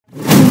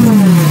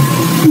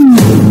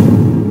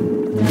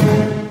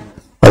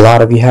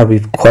lot of you have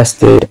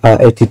requested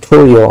a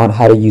tutorial on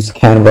how to use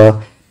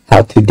Canva,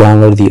 how to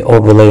download the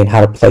overlay, and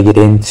how to plug it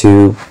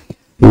into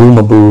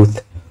Luma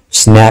Booth,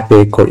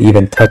 Snappic, or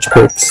even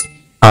TouchPics.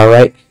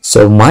 Alright,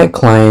 so my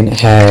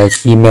client has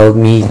emailed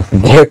me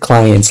their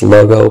client's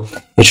logo.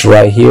 It's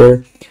right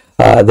here.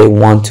 They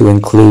want to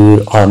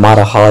include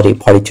Armada Holiday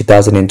Party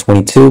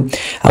 2022.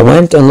 I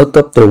went and looked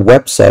up their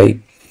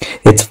website.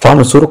 It's a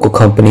pharmaceutical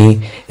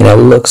company, and it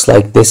looks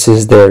like this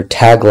is their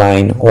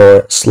tagline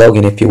or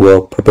slogan, if you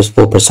will: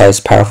 purposeful,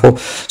 precise, powerful.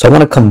 So I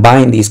want to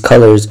combine these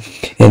colors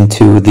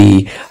into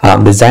the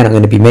design I'm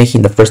going to be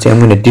making. The first thing I'm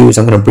going to do is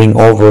I'm going to bring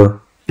over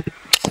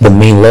the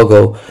main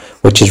logo,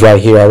 which is right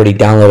here. I already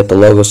downloaded the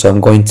logo, so I'm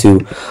going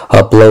to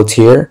upload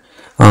here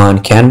on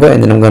Canva,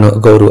 and then I'm going to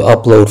go to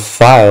upload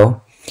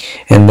file,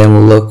 and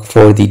then look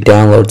for the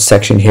download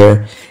section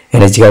here.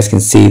 And as you guys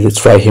can see,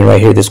 it's right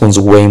here. This one's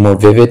way more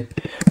vivid.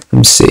 Let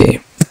me see.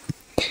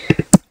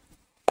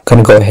 I'm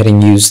gonna go ahead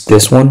and use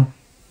this one.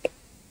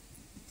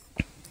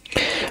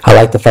 I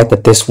like the fact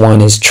that this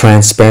one is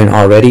transparent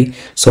already.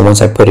 So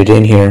once I put it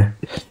in here,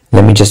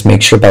 let me just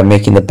make sure by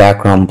making the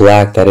background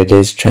black that it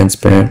is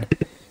transparent.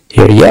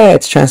 Here, yeah,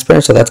 it's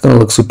transparent, so that's gonna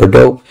look super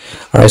dope.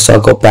 All right, so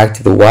I'll go back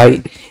to the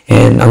white,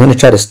 and I'm gonna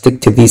try to stick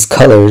to these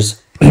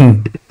colors.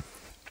 And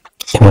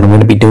what I'm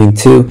gonna be doing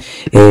too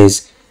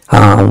is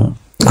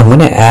I'm going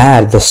to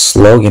add the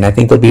slogan. I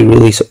think they'll be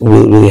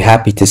really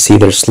happy to see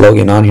their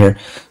slogan on here.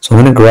 So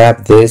I'm going to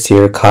grab this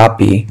here,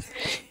 copy,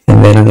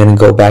 and then I'm going to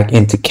go back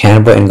into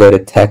Canva and go to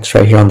text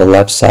right here on the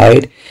left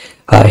side.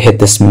 Hit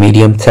this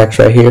medium text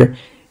right here,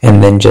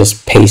 and then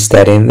just paste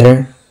that in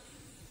there.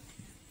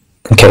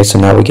 Okay, so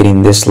now we're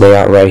getting this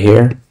layout right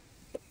here.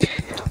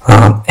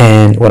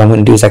 And what I'm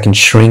going to do is I can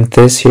shrink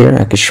this here.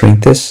 I can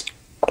shrink this.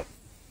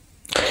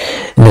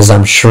 And as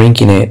I'm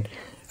shrinking it,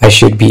 I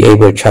should be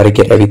able to try to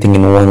get everything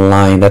in one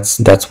line.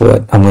 That's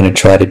what I'm going to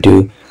try to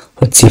do.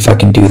 Let's see if I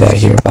can do that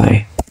here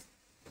by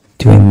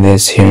doing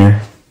this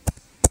here.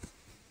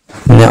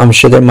 Now, I'm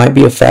sure there might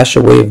be a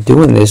faster way of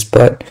doing this,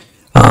 but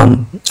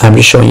I'm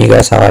just showing you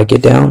guys how I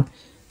get down.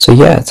 So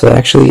yeah, so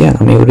actually, yeah,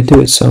 I'm able to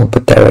do it. So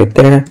put that right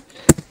there.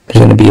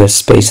 There's going to be a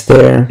space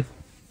there.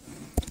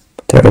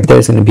 Put that right there.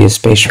 There's going to be a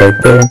space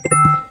right there.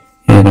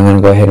 And I'm going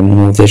to go ahead and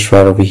move this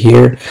right over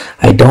here.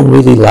 I don't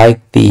really like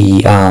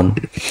the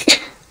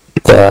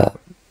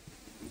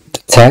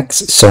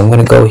text, so I'm going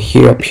to go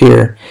here, up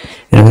here,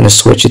 and I'm going to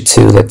switch it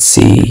to, let's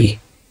see,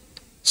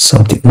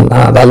 something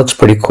that looks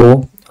pretty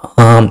cool.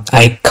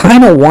 I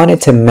kind of wanted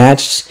to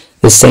match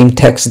the same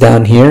text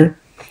down here,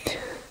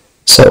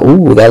 so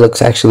ooh, that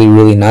looks actually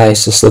really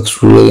nice. This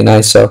looks really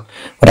nice. So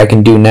what I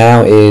can do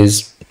now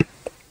is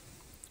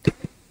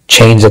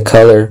change the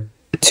color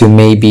to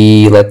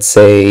maybe, let's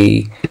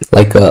say,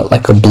 like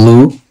a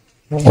blue,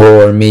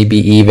 or maybe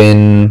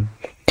even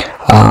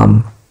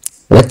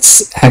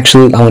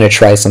I'm going to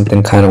try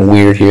something kind of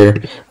weird here.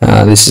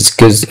 This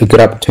is a good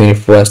opportunity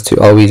for us to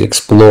always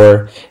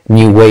explore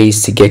new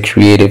ways to get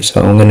creative.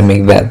 So I'm going to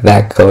make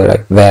that color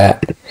like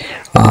that.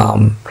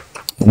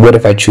 What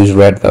if I choose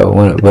red though?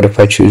 What if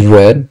I choose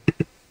red?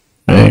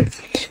 All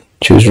right,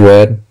 choose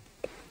red.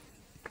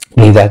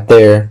 Leave that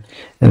there,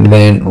 and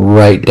then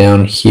right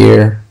down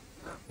here,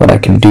 what I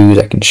can do is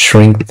I can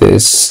shrink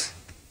this.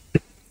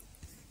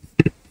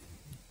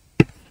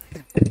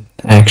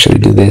 Actually,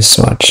 do this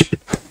much.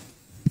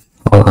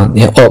 Hold on.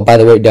 Yeah. Oh, by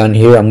the way, down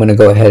here, I'm going to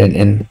go ahead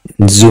and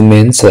zoom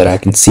in so that I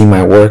can see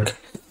my work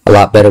a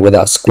lot better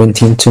without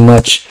squinting too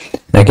much.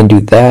 And I can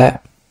do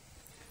that.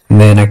 And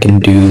then I can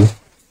do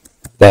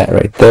that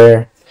right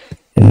there.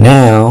 And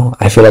now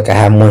I feel like I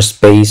have more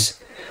space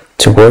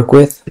to work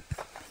with.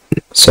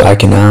 So I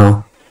can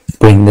now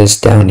bring this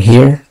down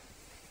here.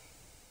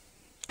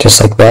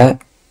 Just like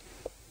that.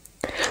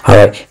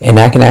 Alright. And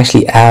I can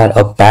actually add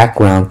a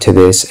background to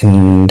this.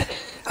 And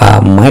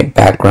my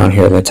background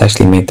here, let's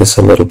actually make this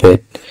a little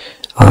bit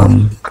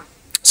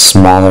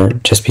smaller,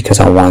 just because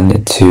I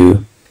wanted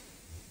to.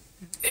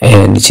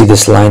 And you see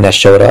this line that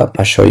showed up?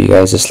 I'll show you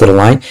guys this little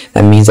line.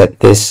 That means that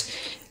these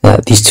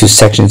two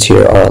sections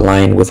here are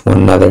aligned with one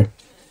another.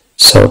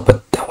 So,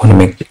 but I want to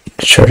make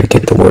sure to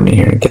get the word in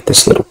here and get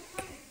this little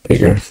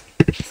bigger.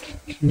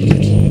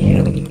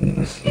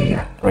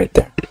 Right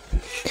there.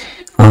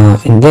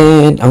 And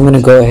then I'm going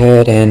to go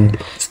ahead and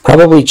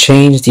probably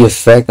change the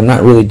effect. I'm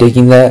not really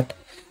digging that.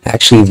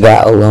 Actually,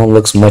 that alone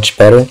looks much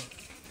better.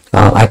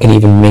 I can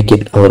even make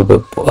it a little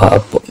bit,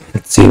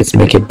 let's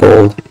make it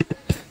bold.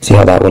 See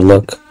how that would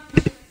look.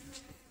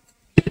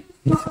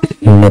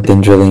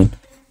 Nothing really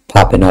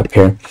popping up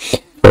here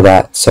for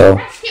that. So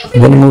I'm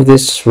going to move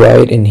this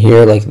right in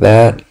here like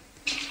that.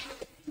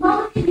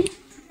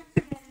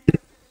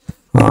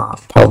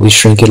 Probably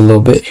shrink it a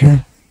little bit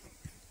here.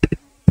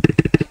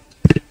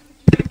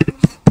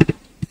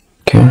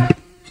 Okay.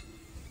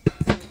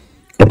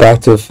 Go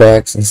back to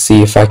effects and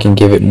see if I can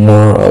give it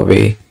more of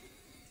a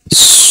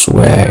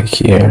swag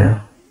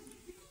here.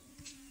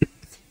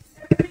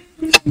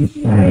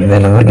 And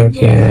then I'm gonna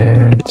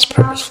get it's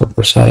purposeful,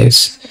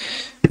 precise.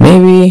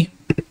 Maybe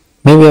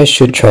I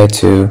should try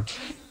to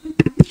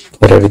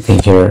put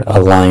everything here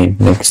aligned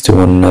next to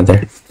one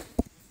another.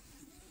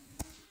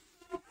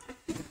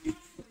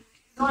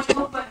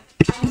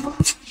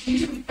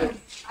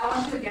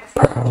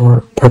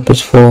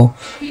 Purposeful,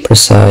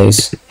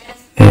 precise,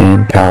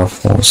 and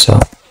powerful. So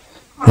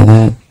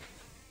that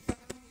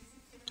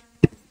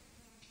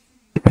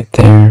right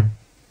there.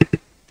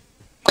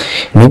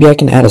 Maybe I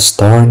can add a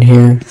star in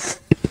here,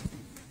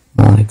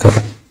 like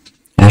a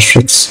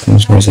asterisk.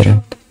 Where is it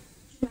at?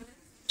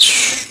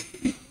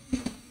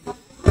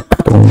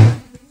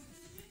 Boom.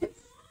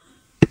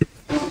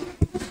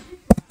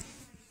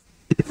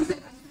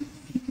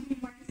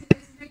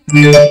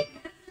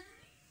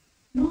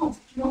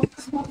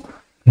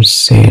 Let's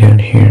see down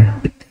here.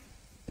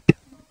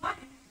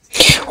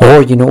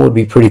 Or you know what would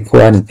be pretty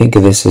cool? I didn't think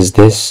of this. Is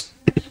this?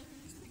 You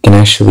can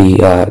actually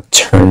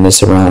turn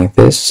this around like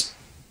this.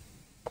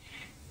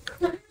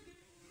 Let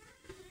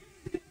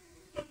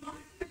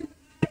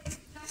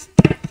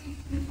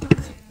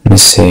me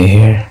see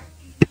here.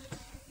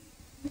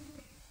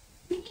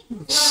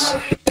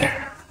 Right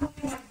there.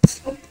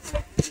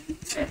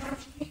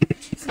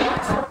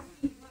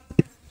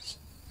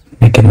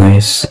 Make it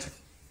nice.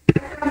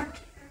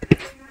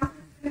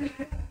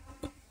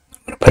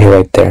 Put it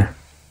right there.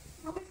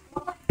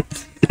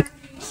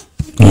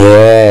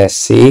 Yeah,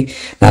 see?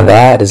 Now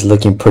that is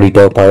looking pretty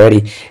dope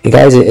already. Hey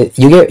guys,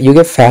 you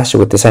get faster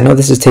with this. I know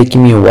this is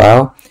taking me a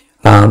while,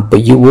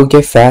 but you will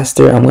get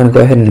faster. I'm gonna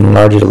go ahead and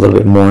enlarge it a little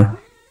bit more.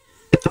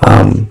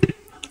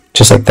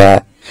 Just like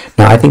that.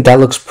 Now I think that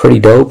looks pretty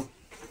dope.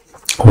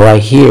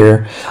 Right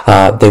here,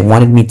 they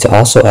wanted me to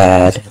also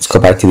add, let's go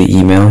back to the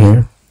email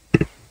here.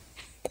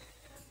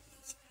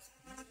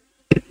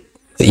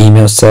 The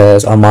email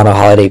says Armada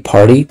Holiday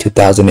Party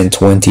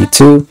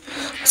 2022.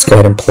 Let's go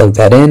ahead and plug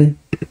that in.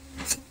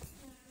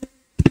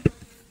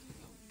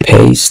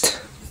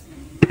 Paste.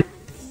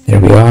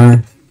 There we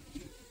are.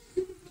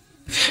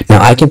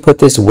 Now I can put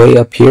this way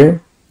up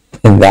here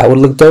and that would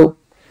look dope.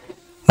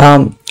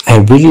 I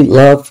really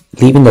love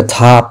leaving the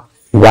top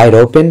wide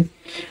open,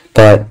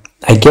 but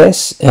I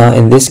guess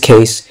in this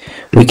case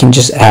we can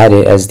just add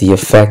it as the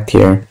effect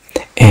here,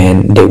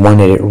 and they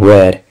wanted it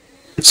red,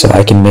 so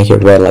I can make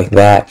it red like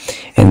that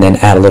and then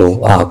add a little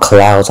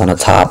clouds on the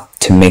top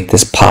to make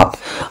this pop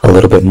a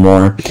little bit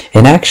more.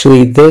 And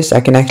actually this, I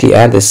can actually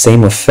add the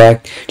same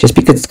effect just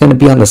because it's going to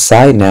be on the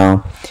side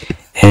now,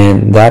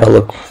 and that'll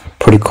look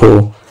pretty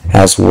cool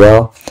as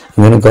well.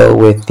 I'm going to go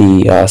with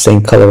the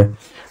same color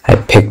I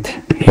picked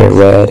here,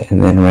 red,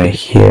 and then right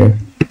here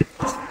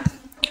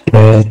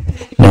red.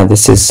 Now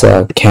this is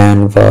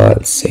Canva.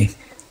 Let's see,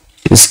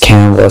 this is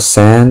Canva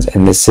Sans,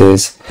 and this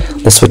is,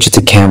 let's switch it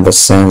to Canva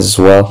Sans as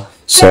well,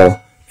 so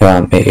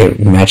it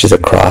matches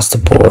across the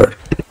board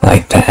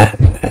like that.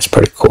 That's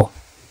pretty cool.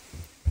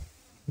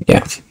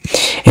 Yeah,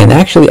 and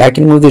actually I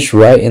can move this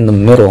right in the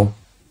middle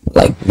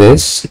like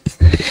this,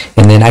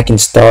 and then I can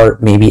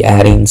start maybe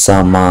adding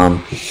some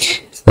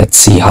let's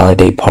see,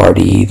 holiday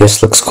party.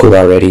 This looks cool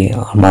already.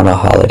 I'm on a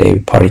holiday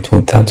party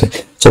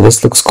 2000. So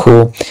this looks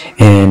cool,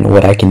 and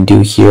what I can do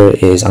here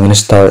is I'm gonna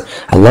start,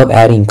 I love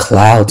adding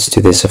clouds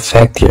to this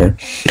effect here,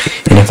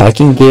 and if I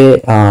can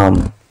get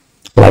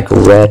like a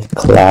red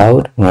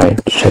cloud, right,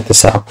 check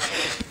this out.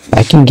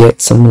 I can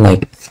get some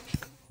like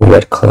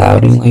red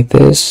clouding like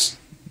this.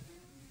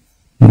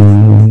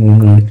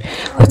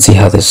 Let's see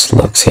how this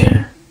looks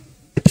here.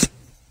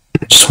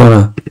 I just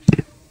wanna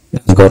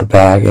go to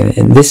back,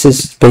 and this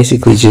is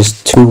basically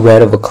just too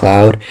red of a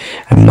cloud.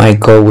 I might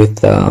go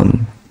with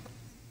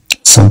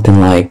something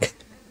like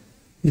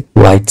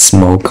white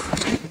smoke,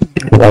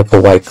 like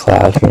a white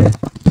cloud here,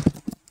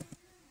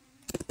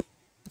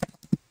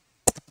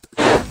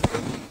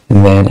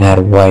 and then add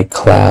white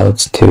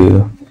clouds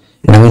too.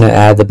 And I'm going to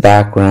add the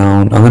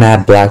background. I'm going to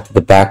add black to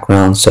the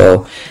background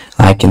so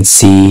I can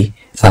see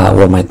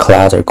where my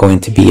clouds are going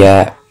to be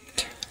at.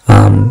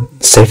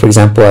 Say for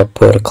example I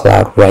put a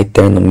cloud right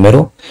there in the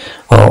middle,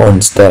 or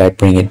instead I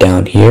bring it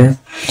down here.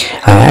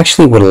 I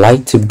actually would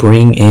like to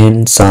bring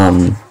in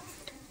some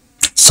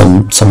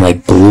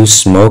like blue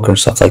smoke or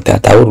stuff like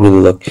that. That would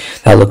really look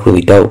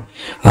really dope.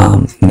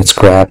 Let's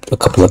grab a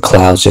couple of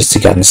clouds just to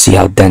kind of see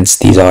how dense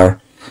these are.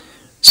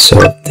 So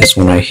this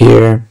one right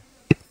here,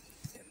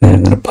 and then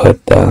I'm gonna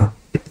put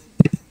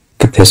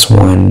this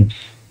one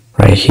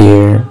right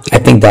here. I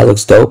think that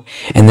looks dope.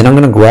 And then I'm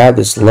gonna grab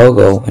this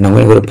logo and I'm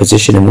gonna go to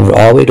position and move it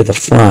all the way to the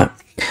front,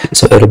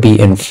 so it'll be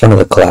in front of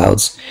the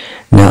clouds.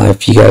 Now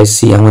if you guys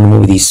see, I'm gonna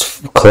move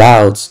these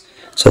clouds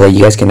so that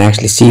you guys can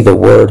actually see the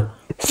word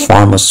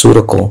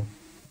pharmaceutical,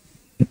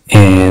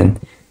 and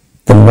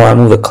the more I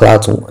move the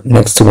clouds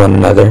next to one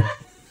another,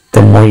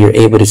 the more you're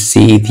able to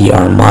see the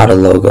Armada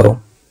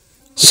logo.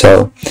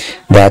 So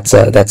that's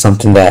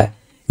something that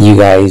you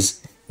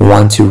guys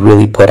want to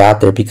really put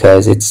out there,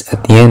 because it's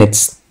at the end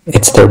it's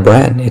their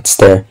brand, it's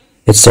their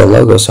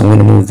logo. So I'm going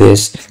to move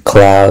this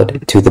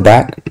cloud to the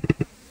back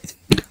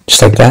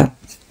just like that,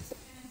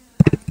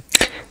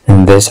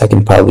 and this I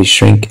can probably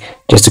shrink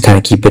just to kind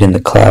of keep it in the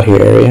cloud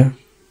here area,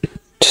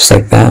 just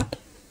like that.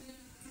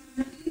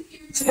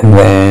 And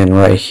then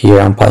right here,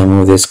 I'm probably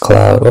move this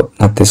cloud, oh,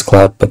 not this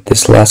cloud, but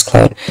this last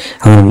cloud.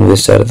 I'm gonna move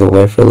this out of the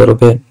way for a little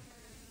bit.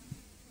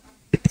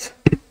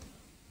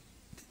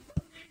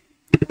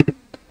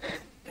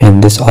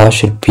 And this all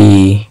should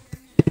be,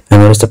 I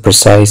noticed the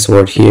precise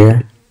word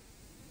here.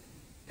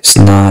 It's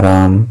not,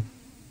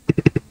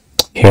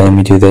 here, let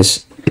me do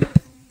this.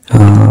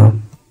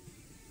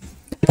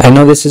 I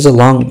know this is a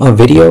long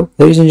video,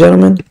 ladies and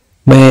gentlemen,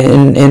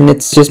 and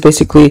it's just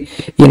basically,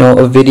 you know,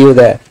 a video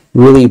that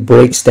really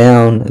breaks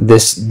down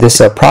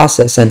this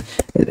process, and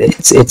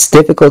it's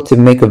difficult to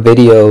make a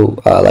video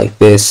like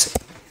this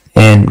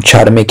and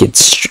try to make it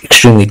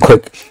extremely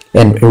quick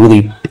and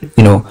really,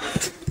 you know,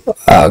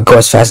 go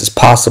as fast as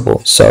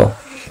possible. So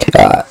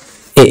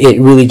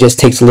it really just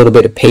takes a little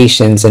bit of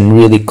patience and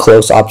really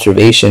close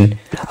observation,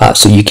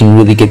 so you can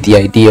really get the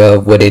idea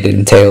of what it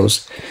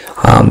entails.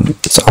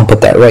 So I'll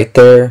put that right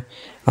there,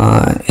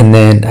 and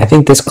then I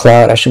think this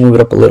cloud, I should move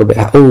it up a little bit.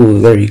 Oh,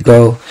 there you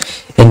go.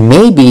 And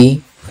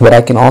maybe what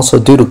I can also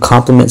do to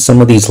complement some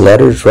of these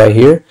letters right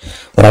here,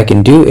 what I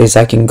can do is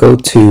I can go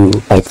to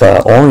like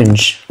an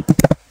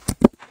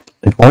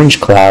orange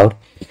cloud,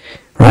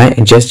 right?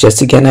 And just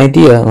to get an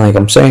idea, like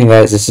I'm saying,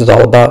 guys, this is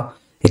all about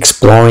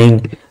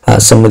exploring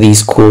some of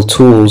these cool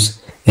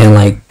tools. And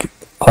like,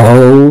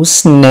 oh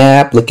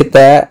snap, look at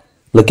that,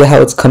 look at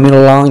how it's coming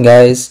along,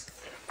 guys.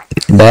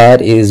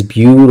 That is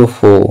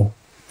beautiful.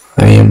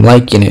 I am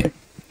liking it.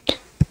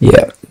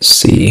 Yeah, let's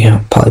see,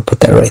 I'll probably put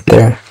that right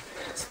there.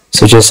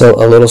 So just a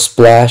little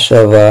splash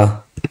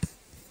of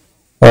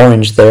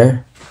orange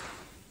there.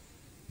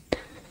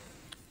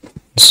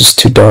 This is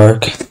too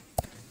dark.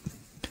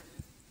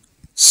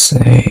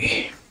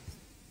 See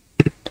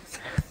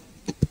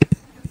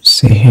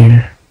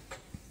here.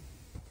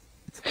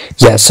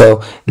 Yeah,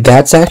 so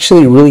that's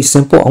actually really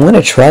simple. I'm going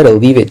to try to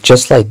leave it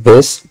just like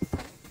this,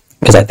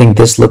 because I think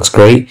this looks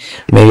great.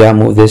 Maybe I'll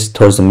move this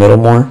towards the middle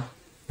more,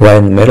 right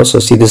in the middle. So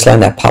see this line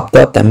that popped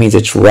up? That means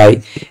it's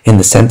right in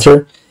the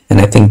center. And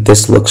I think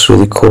this looks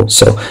really cool.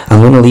 So I'm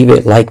going to leave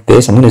it like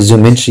this. I'm going to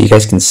zoom in so you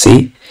guys can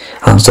see.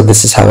 So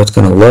this is how it's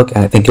going to look.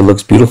 And I think it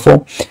looks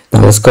beautiful.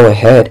 Now let's go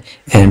ahead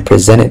and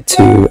present it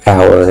to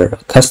our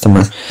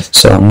customer.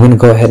 So I'm going to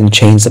go ahead and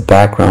change the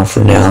background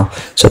for now,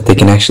 so that they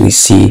can actually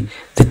see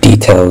the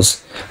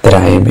details that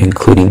I am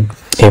including.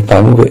 If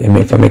I move it,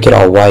 if I make it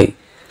all white,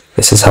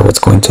 this is how it's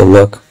going to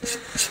look.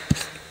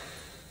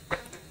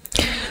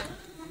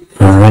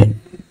 Alright,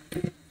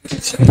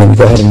 so I'm going to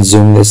go ahead and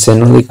zoom this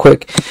in really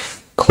quick.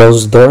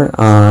 Close the door,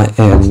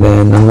 and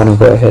then I'm going to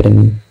go ahead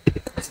and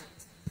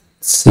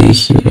see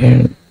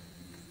here.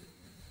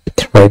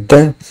 It's right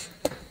there.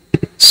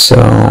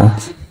 So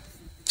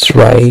it's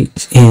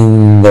right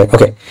in there.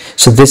 Okay,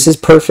 so this is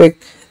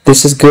perfect.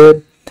 This is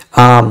good.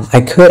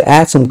 I could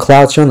add some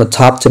clouds here on the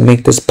top to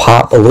make this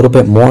pop a little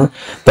bit more,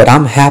 but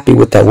I'm happy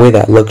with that way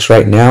that looks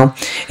right now.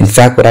 In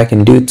fact, what I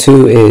can do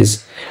too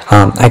is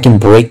I can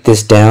break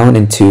this down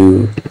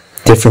into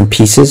different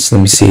pieces. Let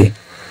me see.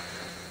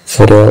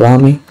 Would it allow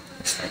me?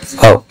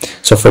 Oh,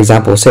 so for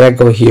example, say I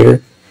go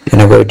here and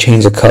I go to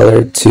change the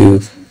color to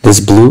this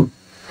blue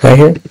right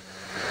here.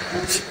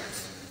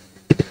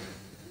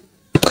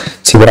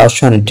 See, what I was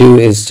trying to do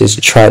is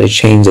just try to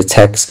change the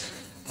text,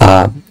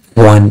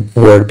 one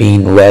word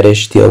being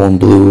reddish, the other one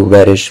blue,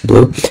 reddish,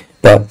 blue.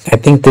 But I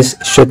think this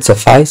should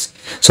suffice.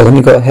 So let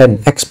me go ahead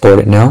and export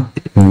it now.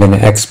 I'm going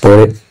to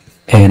export it,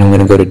 and I'm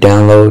going to go to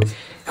download.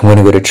 I'm going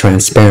to go to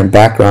transparent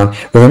background.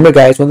 Remember,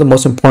 guys, one of the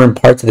most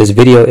important parts of this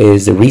video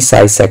is the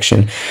resize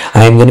section.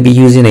 I am going to be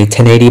using a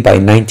 1080 by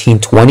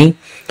 1920.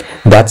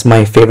 That's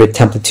my favorite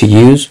template to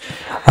use.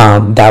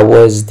 That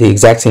was the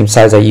exact same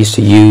size I used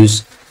to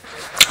use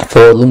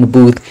for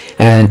Lumabooth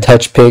and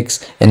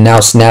TouchPix and now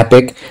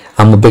Snapic.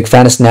 I'm a big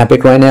fan of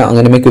Snapic right now. I'm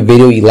going to make a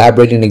video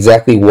elaborating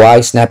exactly why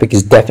Snapic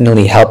is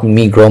definitely helping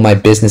me grow my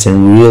business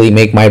and really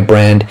make my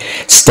brand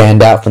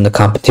stand out from the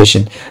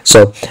competition.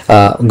 So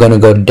I'm going to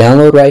go to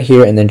download right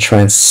here, and then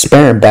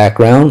transparent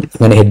background. I'm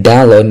going to hit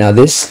download. Now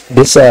this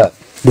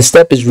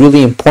step is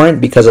really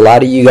important because a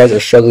lot of you guys are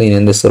struggling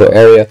in this little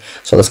area.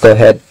 So let's go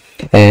ahead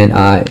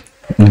and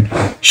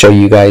show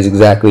you guys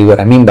exactly what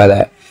I mean by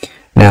that.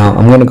 Now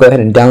I'm going to go ahead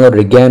and download it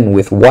again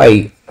with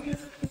white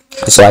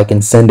so I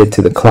can send it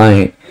to the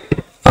client.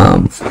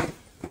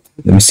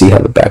 Let me see how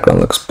the background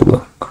looks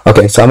blue.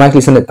 Okay, so I'm going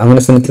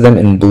to send it to them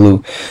in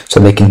blue so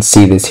they can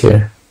see this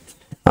here.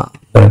 I'm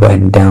going to go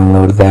ahead and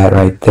download that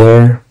right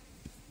there.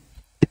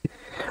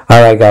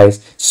 Alright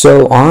guys,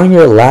 so on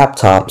your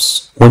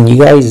laptops, when you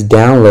guys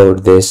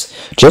download this,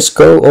 just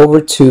go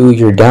over to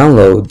your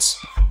downloads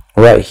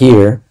right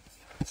here,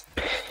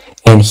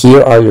 and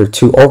here are your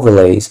two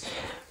overlays.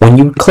 When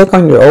you click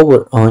on your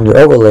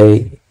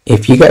overlay,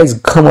 if you guys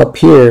come up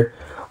here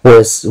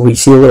where we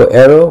see a little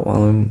arrow,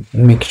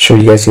 make sure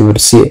you guys are able to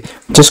see it.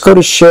 Just go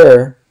to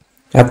share.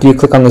 After you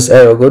click on this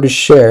arrow, go to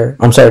share.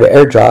 I'm sorry, to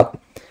AirDrop.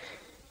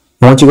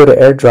 Once you go to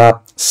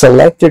AirDrop,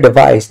 select your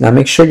device. Now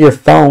make sure your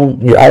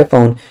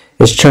iPhone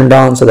is turned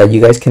on so that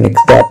you guys can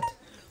accept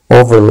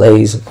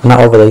overlays, not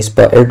overlays,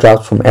 but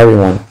AirDrops from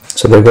everyone.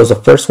 So there goes the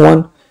first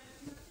one.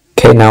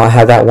 Okay, now I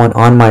have that one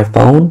on my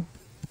phone,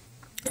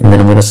 and then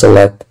I'm going to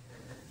select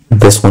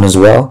this one as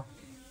well,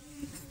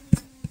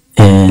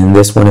 and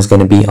this one is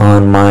going to be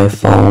on my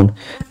phone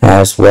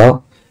as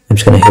well. I'm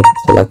just going to hit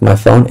select my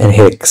phone and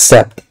hit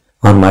accept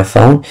on my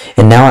phone,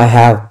 and now I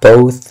have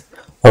both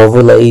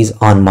overlays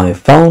on my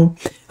phone.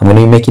 I'm going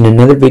to be making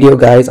another video,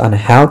 guys, on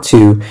how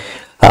to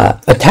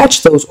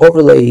attach those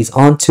overlays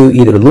onto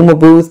either Luma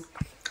Booth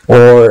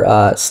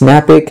or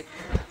Snappic.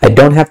 I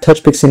don't have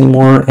TouchPics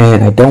anymore,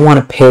 and I don't want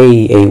to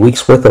pay a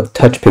week's worth of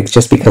TouchPics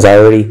just because I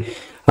already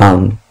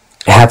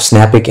have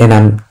Snappic, and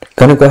I'm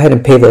gonna go ahead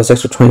and pay those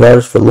extra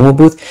 $20 for Luma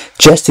Booth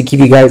just to give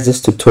you guys this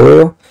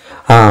tutorial.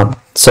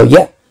 So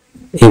yeah,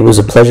 it was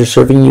a pleasure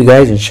serving you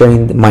guys and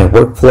sharing my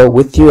workflow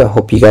with you. I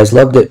hope you guys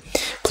loved it.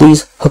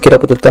 Please hook it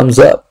up with a thumbs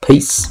up.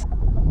 Peace.